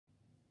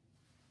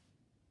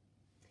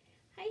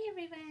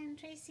everyone,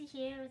 Tracy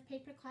here with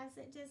Paper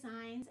Closet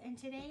Designs, and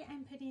today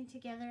I'm putting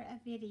together a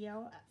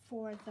video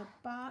for the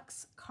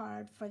box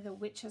card for the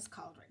Witch's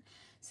Cauldron.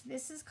 So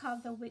this is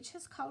called the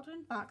Witch's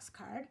Cauldron box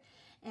card,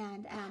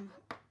 and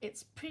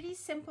it's pretty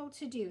simple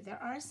to do. There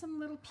are some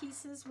little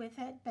pieces with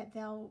it, but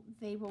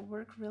they will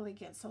work really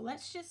good. So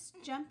let's just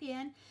jump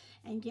in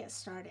and get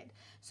started.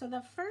 So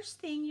the first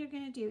thing you're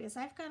going to do is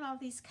I've got all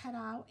these cut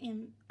out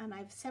and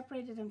I've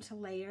separated them to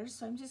layers,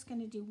 so I'm just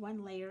going to do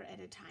one layer at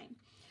a time.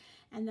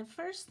 And the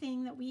first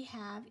thing that we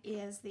have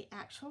is the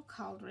actual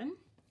cauldron,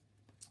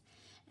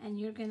 and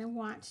you're going to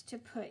want to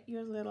put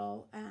your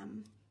little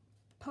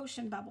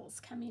potion bubbles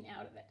coming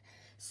out of it.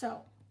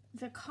 So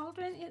the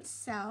cauldron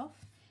itself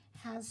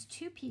has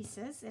two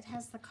pieces. It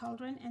has the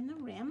cauldron and the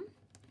rim.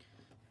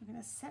 We're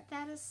going to set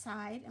that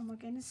aside, and we're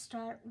going to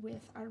start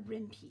with our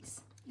rim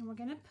piece. And we're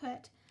going to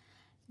put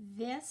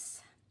this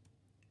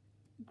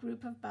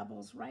group of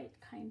bubbles right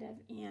kind of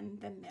in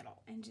the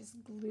middle and just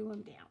glue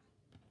them down.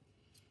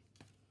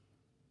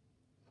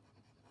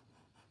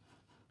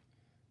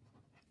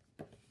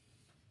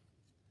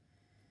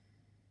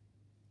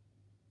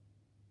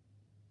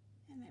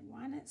 And I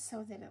want it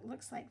so that it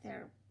looks like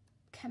they're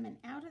coming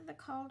out of the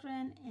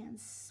cauldron and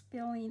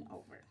spilling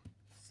over.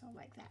 So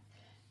like that.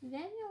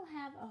 Then you'll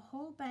have a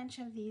whole bunch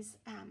of these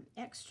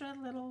extra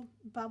little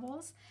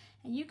bubbles,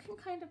 and you can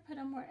kind of put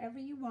them wherever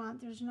you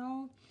want. There's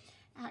no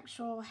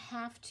actual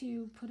have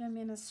to put them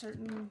in a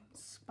certain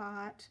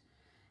spot.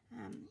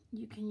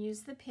 You can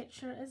use the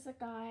picture as a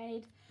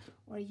guide,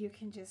 or you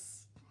can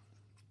just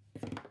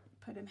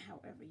put them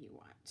however you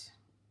want.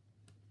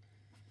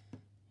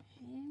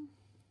 Okay.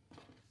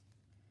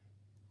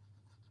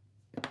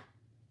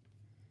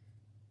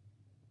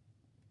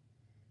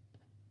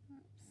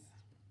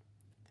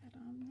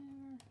 On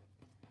there.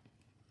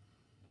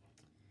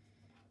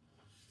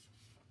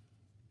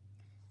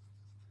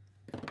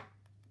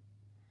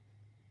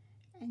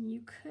 And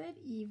you could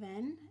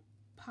even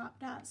pop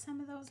dot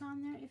some of those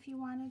on there if you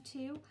wanted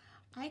to.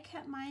 I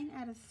cut mine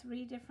out of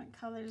 3 different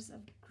colors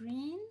of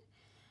green,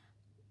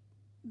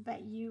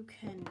 but you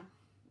can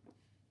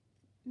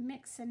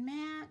mix and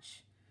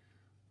match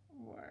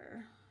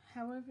or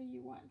however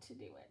you want to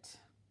do it.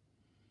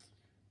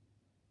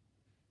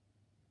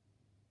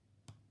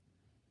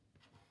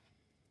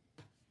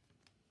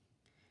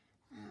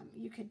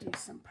 You could do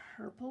some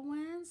purple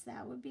ones.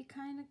 That would be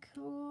kind of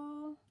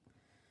cool.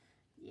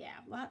 Yeah,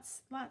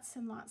 lots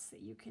and lots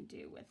that you can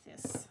do with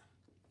this,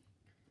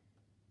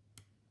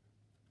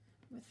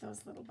 with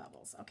those little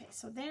bubbles. Okay,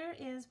 so there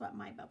is what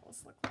my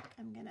bubbles look like.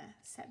 I'm going to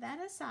set that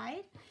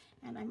aside,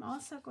 and I'm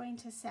also going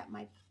to set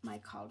my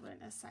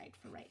cauldron aside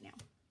for right now.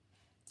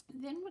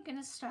 Then we're going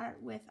to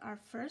start with our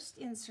first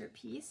insert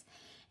piece,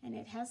 and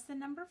it has the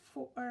number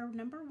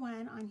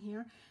 1 on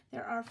here.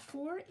 There are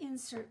 4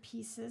 insert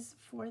pieces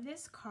for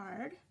this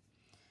card.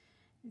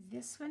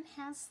 This one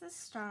has the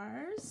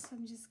stars, so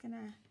I'm just going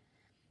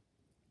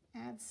to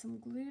add some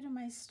glue to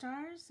my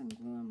stars and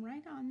glue them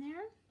right on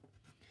there.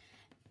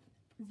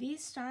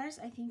 These stars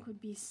I think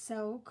would be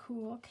so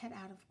cool cut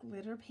out of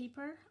glitter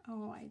paper.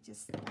 Oh, I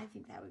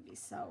think that would be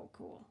so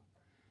cool.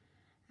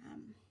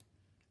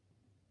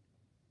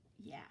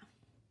 Yeah.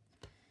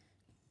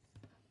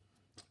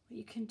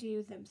 You can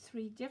do them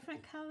 3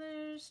 different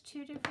colors,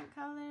 2 different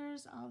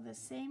colors, all the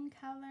same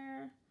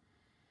color,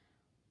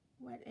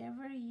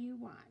 whatever you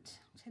want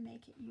to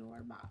make it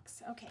your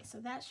box. Okay, so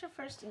that's your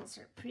first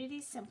insert. Pretty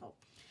simple.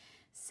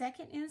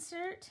 Second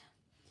insert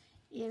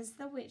is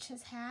the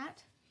witch's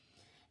hat,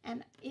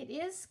 and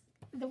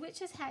the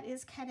witch's hat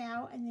is cut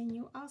out, and then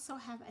you also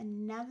have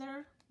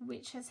another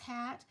witch's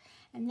hat,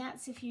 and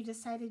that's if you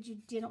decided you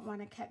didn't want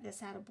to cut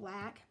this out of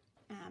black.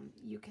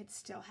 You could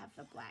still have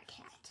the black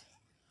hat.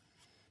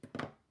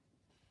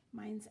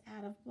 Mine's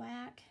out of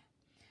black,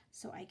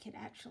 so I could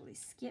actually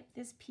skip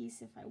this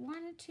piece if I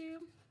wanted to,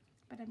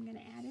 but I'm going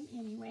to add it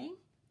anyway.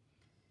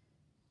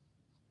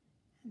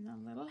 And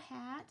the little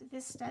hat,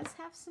 this does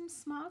have some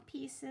small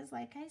pieces,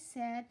 like I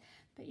said,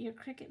 but your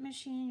Cricut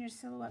machine, your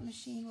Silhouette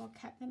machine will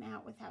cut them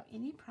out without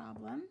any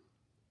problem.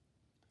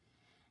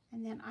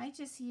 And then I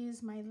just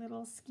use my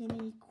little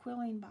skinny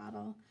quilling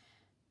bottle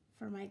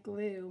for my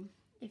glue.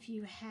 If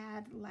you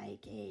had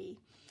like a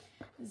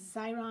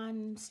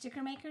Xyron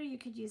sticker maker, you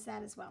could use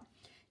that as well.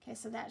 Okay,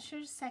 so that's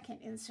your second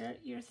insert.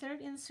 Your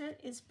third insert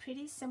is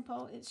pretty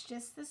simple. It's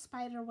just the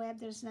spider web.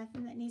 There's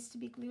nothing that needs to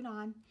be glued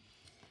on.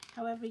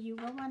 However, you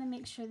will want to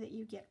make sure that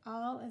you get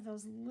all of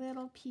those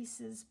little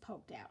pieces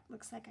poked out.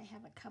 Looks like I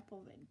have a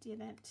couple that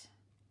didn't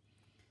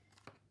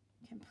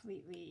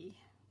completely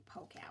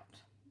poke out.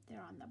 They're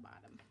on the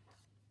bottom.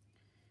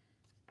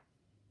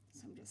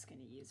 So I'm just going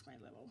to use my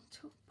little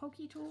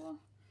pokey tool.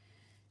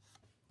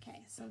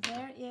 Okay, so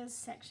there is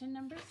section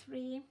number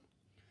 3,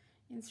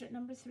 insert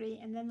number 3,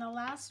 and then the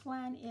last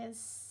one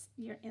is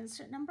your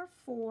insert number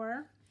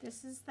 4.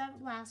 This is the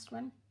last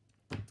one,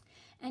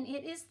 and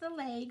it is the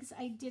legs.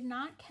 I did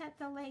not cut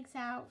the legs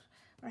out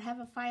or have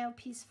a file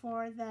piece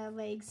for the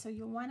legs, so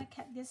you'll want to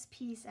cut this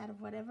piece out of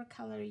whatever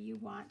color you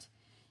want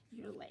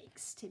your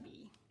legs to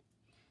be.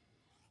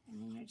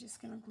 And then you're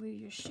just going to glue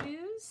your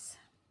shoes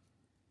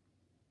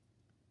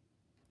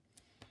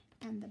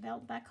and the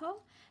belt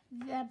buckle.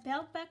 The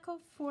belt buckle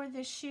for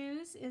the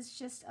shoes is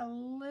just a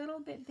little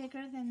bit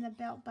bigger than the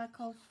belt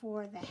buckle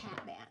for the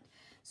hat band.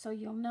 So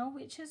you'll know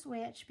which is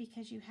which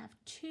because you have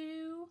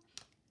two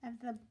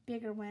of the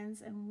bigger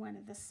ones and one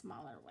of the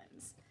smaller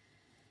ones.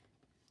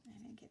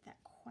 I didn't get that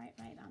quite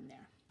right on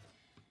there.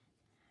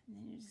 And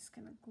then you're just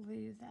going to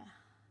glue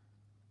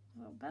the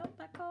little belt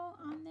buckle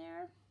on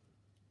there.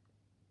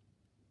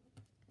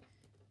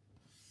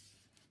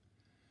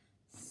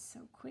 So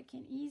quick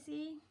and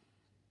easy.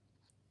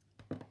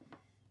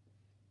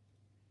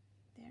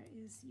 There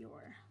is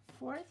your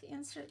fourth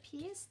insert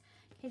piece.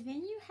 Okay,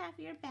 then you have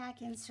your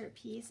back insert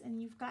piece,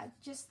 and you've got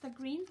just the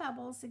green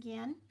bubbles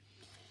again.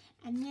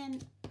 And then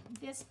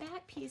this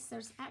back piece,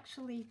 there's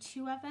actually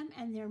two of them,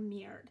 and they're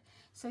mirrored.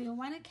 So you'll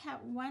want to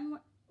cut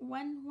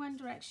one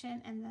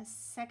direction and the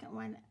second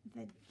one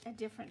a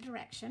different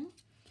direction.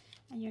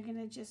 And you're going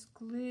to just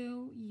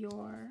glue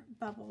your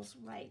bubbles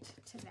right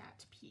to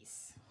that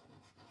piece.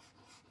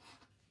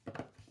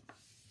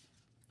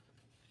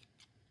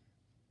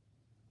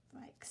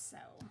 Like so.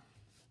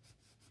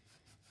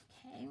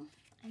 Okay,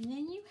 and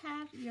then you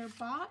have your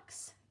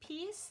box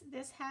piece.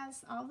 This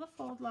has all the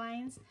fold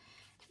lines.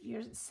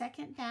 Your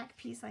second back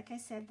piece, like I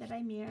said, that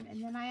I mirrored,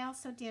 and then I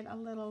also did a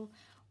little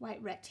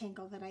white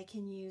rectangle that I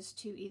can use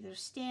to either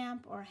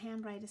stamp or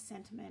handwrite a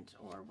sentiment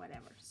or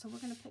whatever. So we're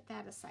going to put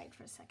that aside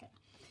for a second.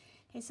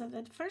 Okay, so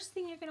the first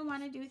thing you're going to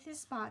want to do with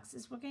this box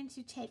is we're going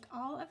to take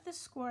all of the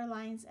score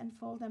lines and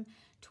fold them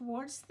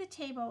towards the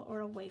table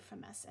or away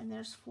from us, and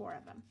there's 4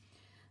 of them.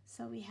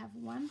 So we have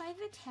one by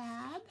the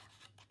tab,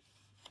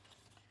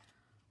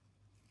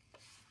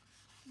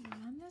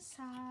 one on the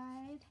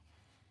side,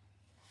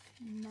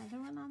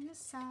 another one on the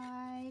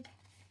side,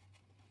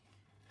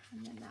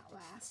 and then that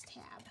last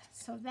tab.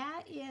 So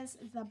that is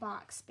the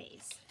box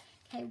space.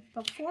 Okay,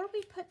 before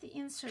we put the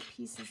insert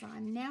pieces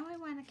on, now I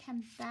want to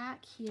come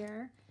back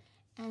here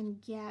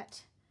and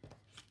get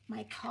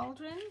my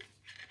cauldron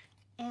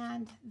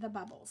and the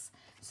bubbles.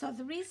 So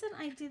the reason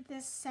I did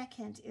this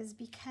second is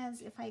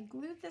because if I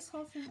glued this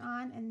whole thing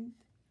on and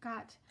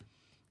got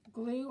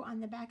glue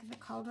on the back of the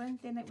cauldron,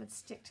 then it would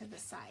stick to the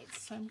sides.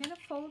 So I'm going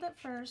to fold it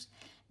first,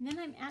 and then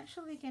I'm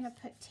actually going to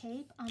put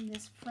tape on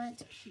this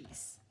front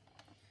piece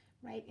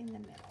right in the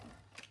middle.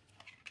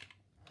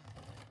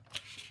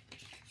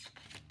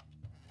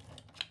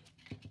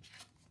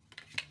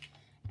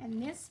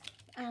 And this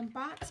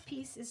box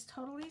piece is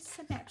totally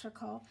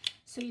symmetrical,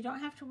 so you don't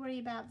have to worry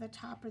about the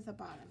top or the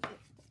bottom.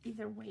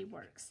 Either way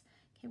works.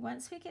 Okay,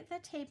 once we get the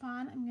tape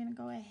on, I'm going to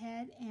go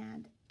ahead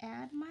and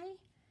add my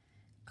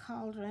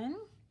cauldron,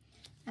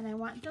 and I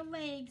want the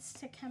legs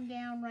to come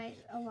down right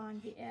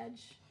along the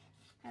edge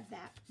of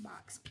that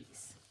box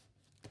piece.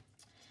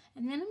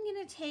 And then I'm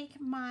going to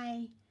take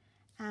my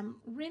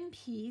rim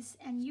piece,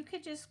 and you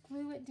could just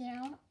glue it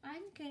down.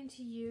 I'm going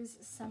to use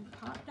some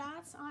pop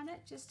dots on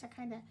it just to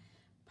kind of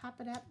pop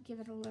it up, give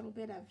it a little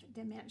bit of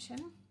dimension.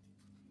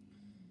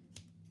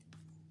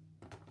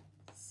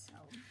 So,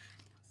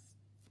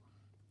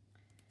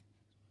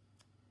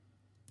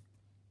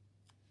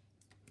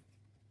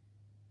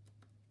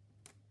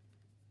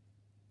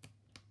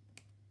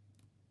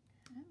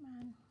 come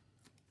on.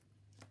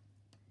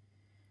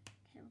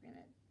 Okay, we're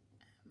gonna,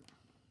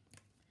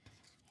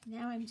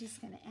 now I'm just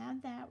gonna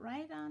add that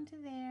right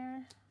onto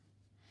there.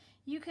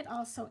 You could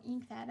also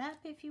ink that up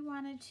if you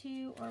wanted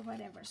to, or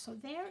whatever. So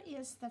there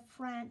is the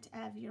front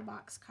of your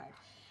box card.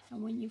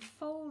 And when you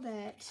fold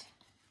it,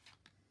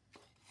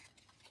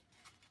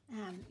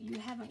 you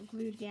haven't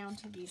glued down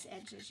to these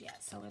edges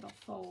yet, so it'll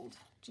fold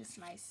just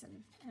nice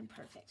and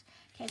perfect.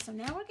 Okay, so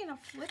now we're going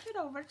to flip it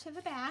over to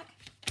the back,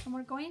 and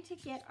we're going to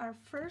get our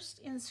first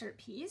insert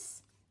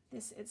piece.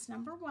 It's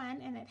number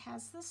 1, and it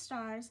has the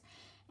stars,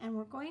 and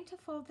we're going to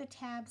fold the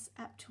tabs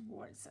up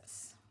towards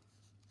us.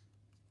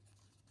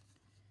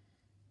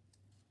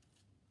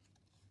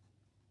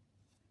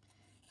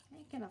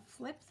 I'm going to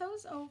flip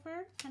those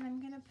over, and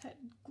I'm going to put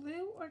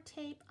glue or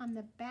tape on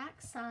the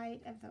back side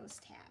of those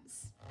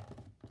tabs.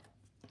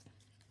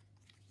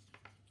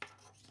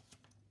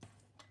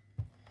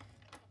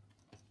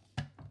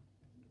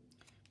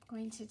 I'm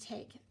going to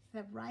take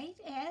the right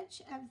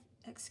edge of,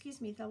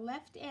 the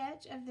left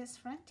edge of this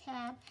front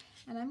tab,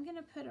 and I'm going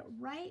to put it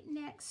right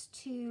next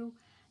to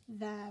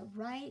the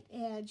right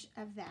edge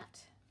of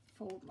that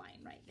fold line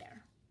right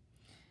there.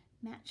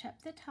 Match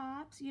up the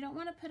tops. You don't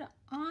want to put it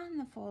on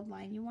the fold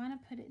line. You want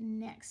to put it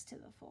next to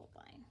the fold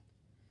line.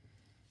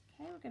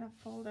 Okay, we're going to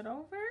fold it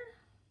over.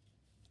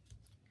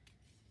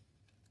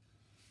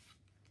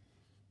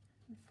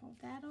 And fold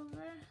that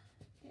over,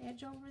 the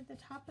edge over the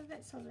top of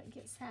it so that it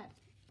gets that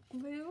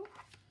glue.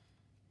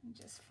 And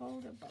just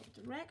fold it both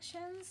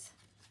directions.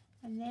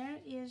 And there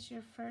is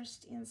your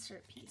first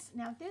insert piece.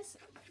 Now this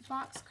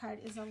box card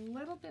is a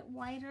little bit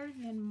wider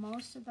than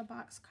most of the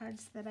box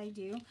cards that I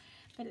do,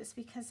 but it's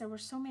because there were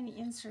so many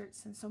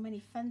inserts and so many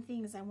fun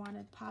things I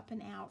wanted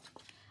popping out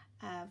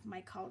of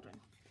my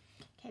cauldron.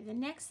 Okay, the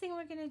next thing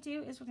we're going to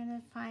do is we're going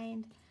to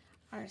find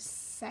our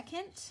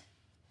second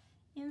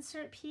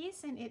insert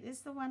piece, and it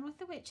is the one with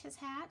the witch's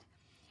hat.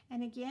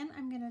 And again,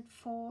 I'm going to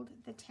fold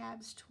the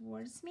tabs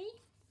towards me,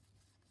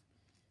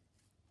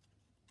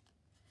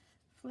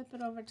 flip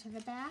it over to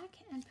the back,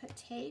 and put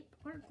tape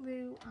or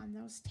glue on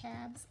those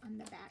tabs on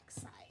the back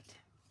side.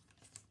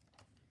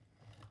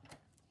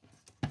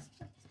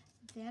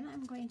 Then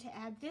I'm going to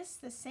add this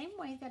the same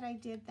way that I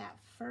did that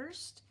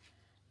first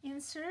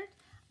insert.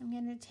 I'm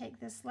going to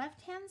take this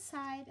left-hand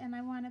side and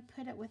I want to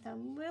put it with a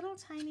little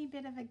tiny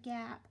bit of a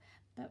gap,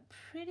 but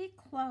pretty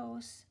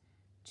close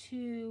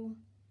to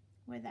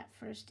where that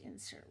first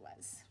insert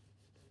was.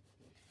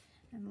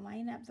 And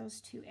line up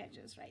those two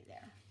edges right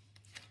there.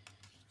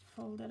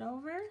 Fold it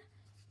over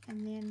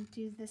and then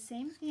do the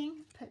same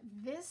thing. Put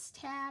this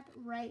tab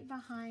right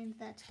behind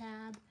the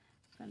tab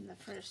from the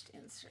first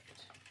insert.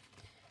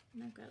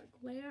 And I've got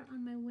a glare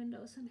on my window,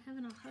 so I'm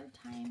having a hard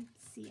time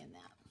seeing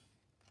that.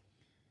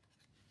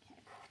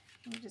 Okay,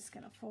 we're just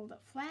going to fold it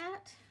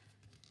flat.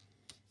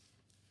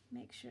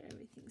 Make sure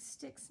everything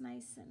sticks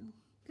nice and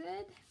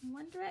good in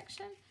one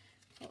direction.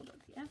 Fold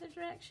it the other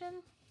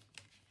direction.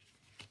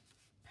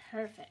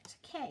 Perfect.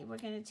 Okay, we're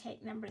going to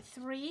take number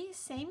 3,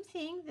 same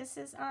thing. This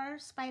is our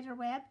spider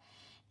web,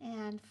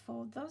 and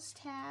fold those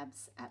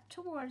tabs up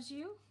towards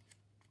you.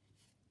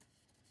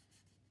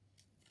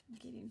 I'm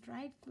getting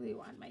dried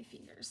glue on my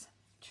fingers.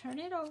 Turn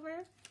it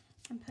over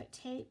and put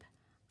tape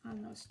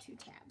on those 2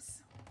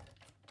 tabs.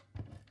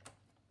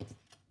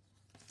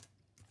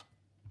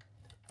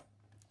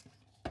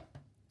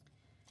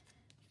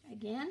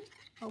 Again,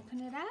 open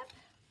it up.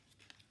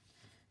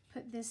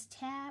 Put this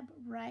tab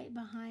right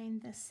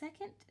behind the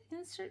second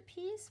insert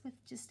piece with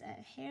just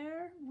a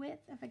hair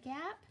width of a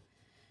gap.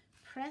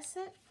 Press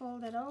it,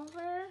 fold it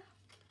over.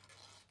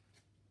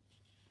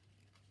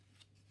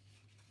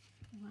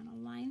 You want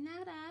to line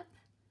that up.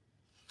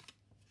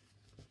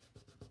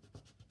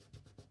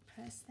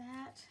 Press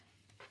that.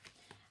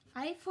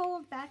 I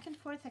fold back and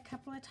forth a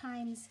couple of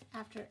times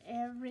after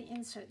every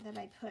insert that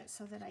I put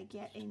so that I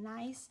get a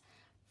nice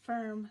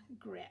firm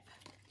grip.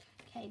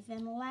 Okay,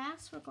 then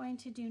last we're going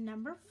to do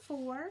number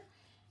 4.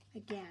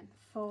 Again,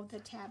 fold the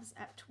tabs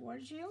up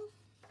towards you.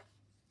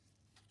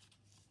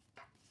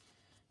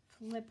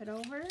 Flip it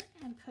over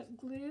and put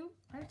glue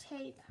or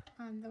tape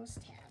on those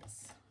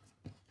tabs.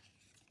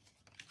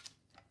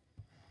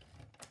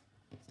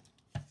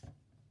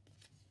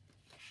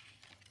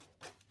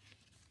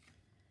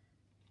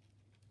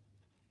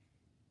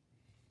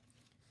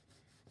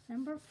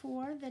 Number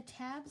 4, the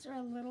tabs are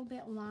a little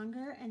bit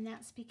longer, and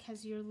that's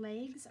because your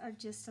legs are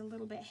just a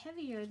little bit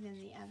heavier than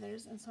the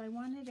others, and so I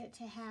wanted it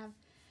to have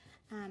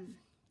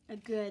a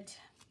good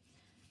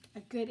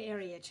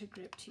area to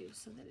grip to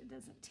so that it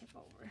doesn't tip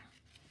over.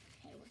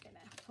 Okay, we're going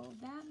to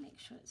fold that, make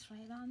sure it's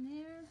right on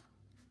there.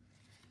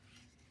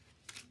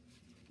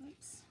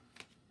 Oops.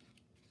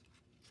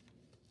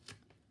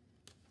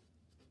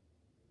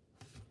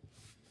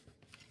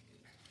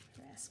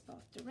 Press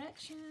both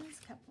directions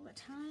a couple of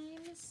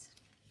times.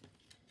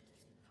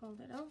 Fold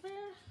it over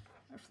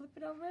or flip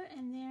it over,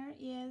 and there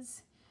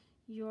is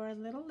your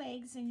little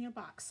legs in your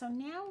box. So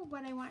now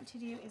what I want to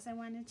do is I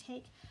want to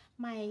take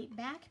my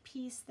back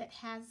piece that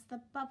has the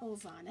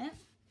bubbles on it.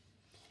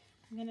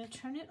 I'm going to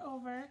turn it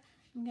over.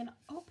 I'm going to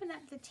open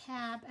up the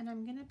tab, and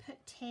I'm going to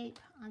put tape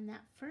on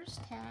that first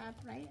tab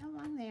right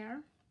along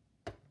there.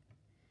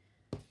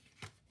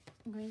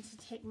 I'm going to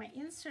take my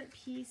insert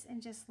piece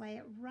and just lay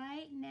it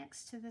right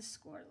next to the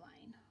score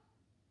line.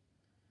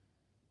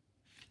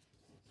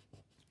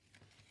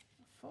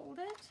 Fold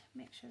it,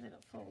 make sure that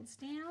it folds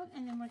down,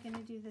 and then we're going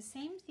to do the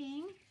same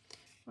thing.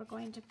 We're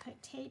going to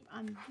put tape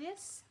on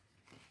this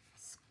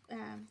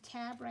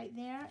tab right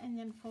there and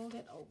then fold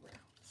it over.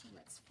 So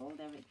let's fold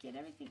get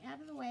everything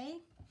out of the way.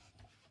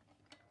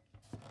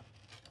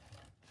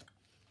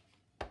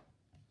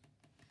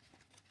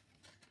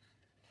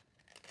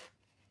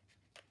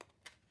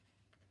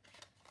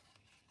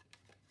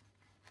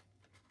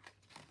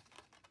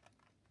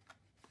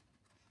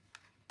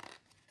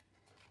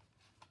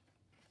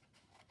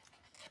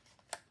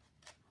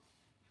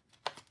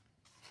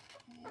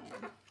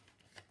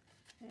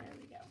 There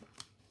we go.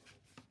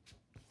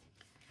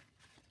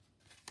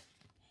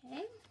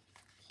 Okay,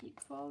 keep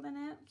folding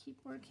it, keep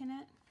working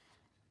it.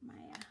 My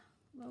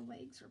little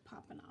legs are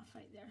popping off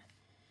right there.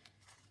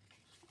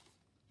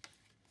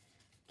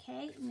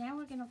 Okay, now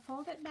we're going to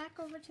fold it back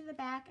over to the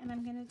back, and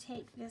I'm going to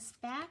take this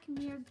back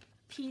mirrored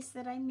piece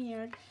that I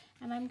mirrored,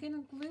 and I'm going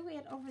to glue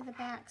it over the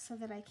back so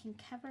that I can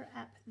cover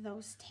up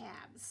those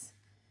tabs.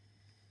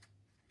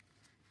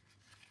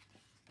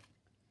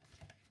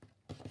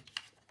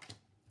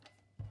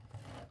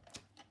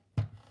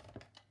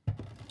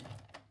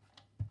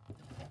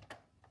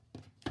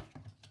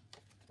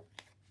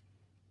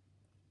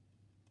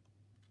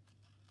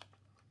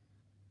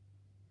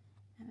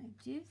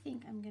 I do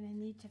think I'm going to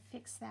need to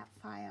fix that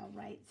file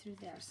right through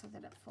there so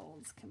that it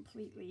folds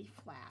completely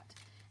flat,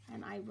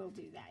 and I will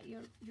do that.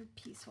 Your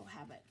piece will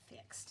have it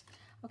fixed.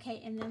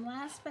 Okay, and then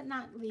last but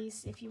not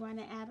least, if you want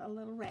to add a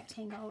little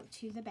rectangle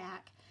to the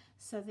back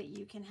so that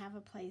you can have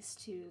a place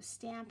to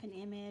stamp an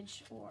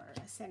image or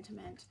a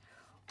sentiment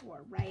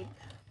or write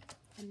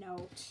a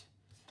note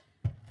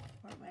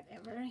or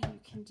whatever, you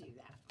can do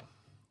that.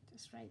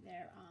 Just right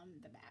there on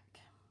the back.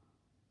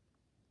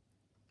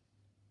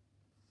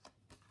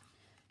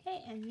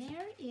 Okay, and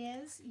there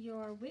is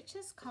your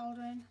Witch's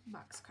Cauldron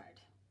box card.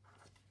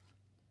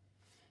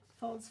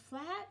 Folds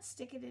flat,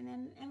 stick it in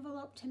an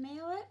envelope to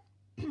mail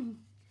it,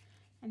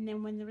 and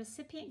then when the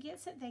recipient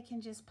gets it, they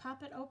can just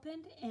pop it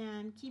open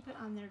and keep it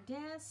on their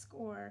desk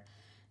or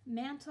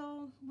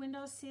mantle,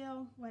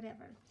 windowsill,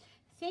 whatever.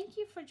 Thank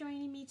you for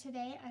joining me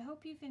today. I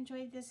hope you've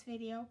enjoyed this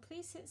video.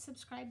 Please hit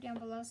subscribe down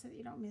below so that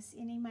you don't miss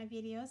any of my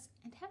videos,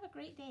 and have a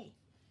great day.